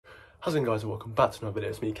How's it going, guys, and welcome back to another video.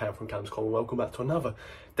 It's me, Cam from Cam's Corner. Welcome back to another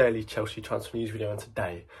daily Chelsea transfer news video, and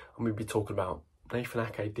today I'm going to be talking about Nathan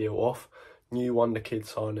Ake deal off, new Wonderkid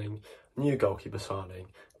signing, new goalkeeper signing,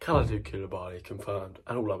 Kounde confirmed,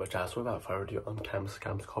 and all other jazz. So without further ado, I'm Cam's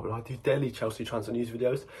Corner. I do daily Chelsea transfer news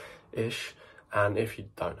videos-ish, and if you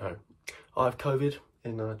don't know, I have COVID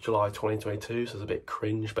in July 2022, so it's a bit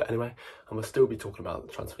cringe, but anyway, I'm going to still be talking about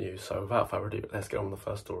the transfer news. So without further ado, let's get on with the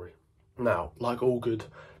first story. Now, like all good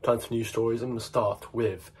transfer news stories, I'm going to start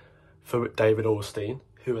with David Ornstein,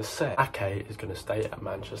 who has said Ake is going to stay at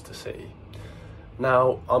Manchester City.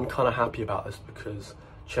 Now, I'm kind of happy about this because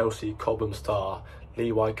Chelsea Cobham star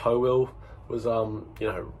Leroy was,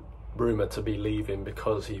 rumoured to be leaving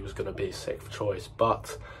because he was going to be sixth choice.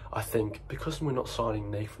 But I think because we're not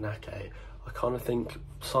signing Nathan Ake, I kind of think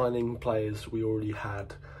signing players we already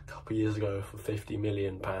had a couple of years ago for £50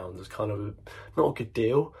 million is kind of not a good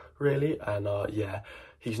deal, really. And yeah,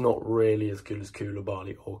 he's not really as good as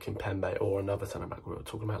Kounde or Kimpembe or another centre-back we were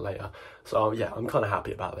talking about later. So yeah, I'm kind of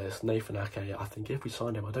happy about this. Nathan Ake, I think if we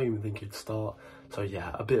signed him, I don't even think he'd start. So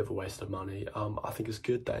yeah, a bit of a waste of money. I think it's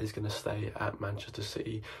good that he's going to stay at Manchester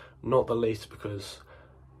City, not the least because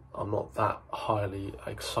I'm not that highly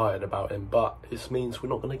excited about him, but it means we're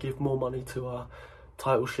not going to give more money to our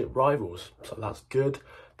titleship rivals, so that's good.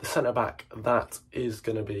 The centre-back that is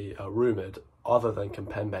going to be rumoured, other than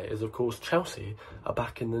Kimpembe, is of course Chelsea are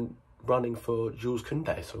back in the running for Jules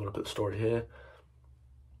Kounde, so I'm going to put the story here.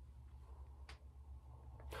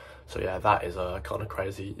 So yeah, that is kind of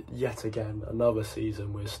crazy. Yet again, another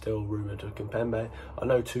season we're still rumoured of Kimpembe. I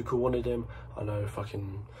know Tuchel wanted him, I know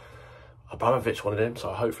fucking Abramovich wanted him, so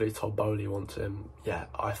hopefully Todd Bowley wants him. Yeah,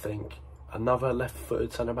 I think another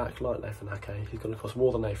left-footed centre-back like Nathan Ake, he's going to cost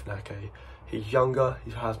more than Nathan Ake. He's younger,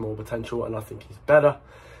 he has more potential, and I think he's better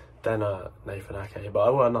than Nathan Ake. But I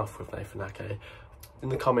will enough with Nathan Ake. In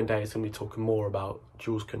the coming days, I'm going to be talking more about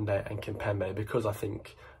Jules Kounde and Kimpembe because I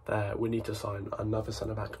think that we need to sign another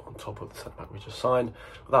centre-back on top of the centre-back we just signed.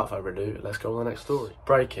 Without further ado, let's go on the next story.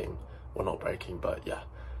 Breaking, well, not breaking, but yeah,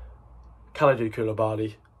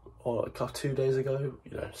 Kounde, or 2 days ago,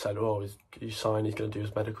 said, oh, he's signed, he's going to do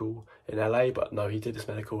his medical in LA, but no, he did his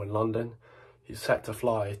medical in London. He's set to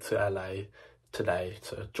fly to LA today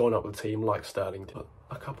to join up with the team like Sterling did. But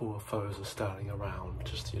a couple of photos of Sterling around,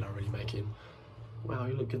 just, really making, wow,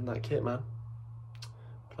 you look good in that kit, man.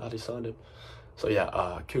 Glad he signed him. So yeah,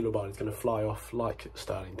 Kounde is going to fly off like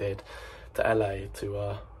Sterling did to LA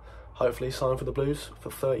to hopefully sign for the Blues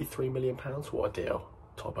for £33 million. What a deal.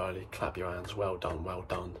 Todd Bowley, clap your hands, well done, well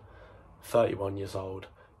done. 31 years old,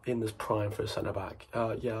 in this prime for a centre-back.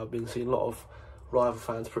 Yeah, I've been seeing a lot of rival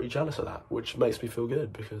fans pretty jealous of that, which makes me feel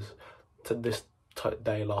good because to this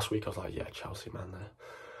day last week I was like, yeah, Chelsea, man, there.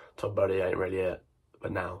 Todd Bowley ain't really it.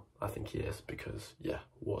 But now I think he is because, yeah,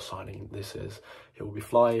 what signing this is. He will be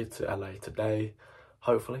flying to LA today,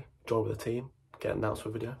 hopefully, join with the team, get an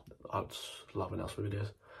announcement video. I just love announcement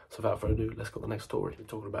videos. So without further ado, let's go to the next story. We're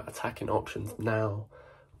talking about attacking options now,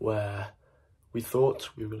 where we thought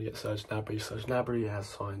we were going to get Serge Gnabry. Serge Gnabry has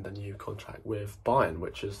signed a new contract with Bayern,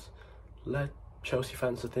 which has led Chelsea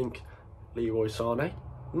fans to think Leroy Sane.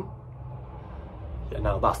 Yeah,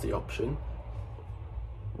 now that's the option.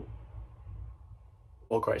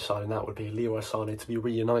 What great signing that would be, Leroy Sane to be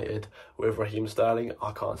reunited with Raheem Sterling.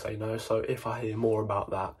 I can't say no, so if I hear more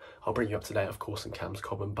about that, I'll bring you up to date, of course, in Cam's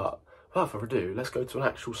Common. But without further ado, let's go to an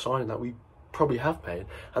actual signing that we probably have made,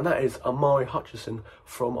 and that is Amari Hutchinson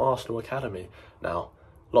from Arsenal Academy. Now,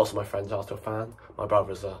 lots of my friends are Arsenal fan. My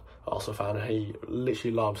brother's a Arsenal fan, and he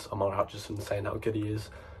literally loves Amari Hutchinson, saying how good he is.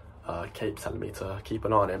 Keeps telling me to keep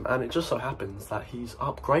an eye on him, and it just so happens that he's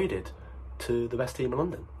upgraded to the best team in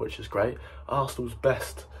London, which is great. Arsenal's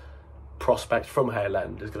best prospect from Hale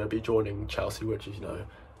End is going to be joining Chelsea, which is,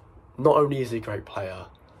 not only is he a great player,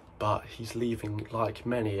 but he's leaving like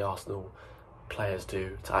many Arsenal players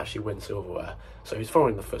do to actually win silverware. So he's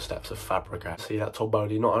following the footsteps of Fabregas. See that Todd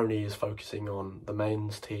Bowley not only is focusing on the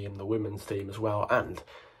men's team, the women's team as well, and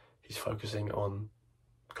he's focusing on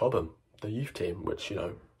Cobham, the youth team, which,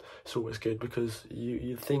 it's always good because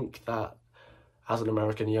you think that as an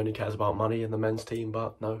American he only cares about money in the men's team,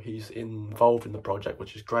 but no, he's involved in the project,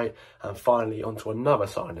 which is great. And finally, on to another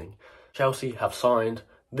signing. Chelsea have signed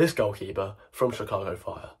this goalkeeper from Chicago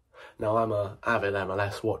Fire. Now, I'm an avid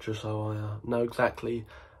MLS watcher, so I know exactly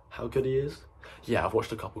how good he is. Yeah, I've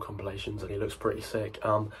watched a couple compilations and he looks pretty sick.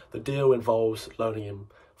 The deal involves loaning him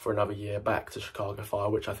for another year back to Chicago Fire,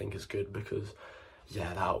 which I think is good because,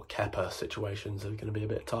 yeah, that Kepa situations are going to be a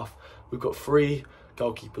bit tough. We've got 3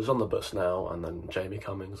 goalkeepers on the bus now, and then Jamie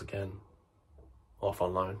Cummings again off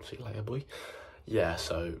on loan. See you later, boy. Yeah,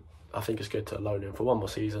 so I think it's good to loan him for one more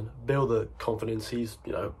season, build the confidence. He's,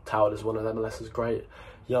 you know, touted as one of MLS's great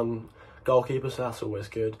young goalkeepers, so that's always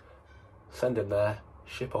good. Send him there,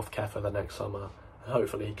 ship off Kefa the next summer, and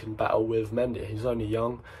hopefully he can battle with Mendy. He's only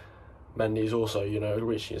young. Mendy's also, you know,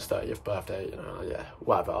 reaching his 30th birthday, you know, yeah,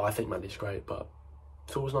 whatever. I think Mendy's great, but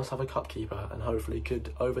it's always nice to have a cup keeper, and hopefully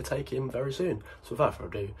could overtake him very soon. So without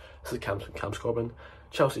further ado, this is Cam Scobbin.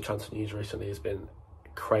 Chelsea transfer news recently has been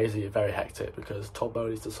crazy, very hectic, because Todd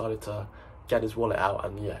Bowley's decided to get his wallet out,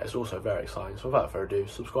 and yeah, it's also very exciting. So without further ado,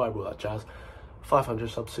 subscribe, all that jazz. 500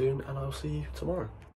 subs soon, and I'll see you tomorrow.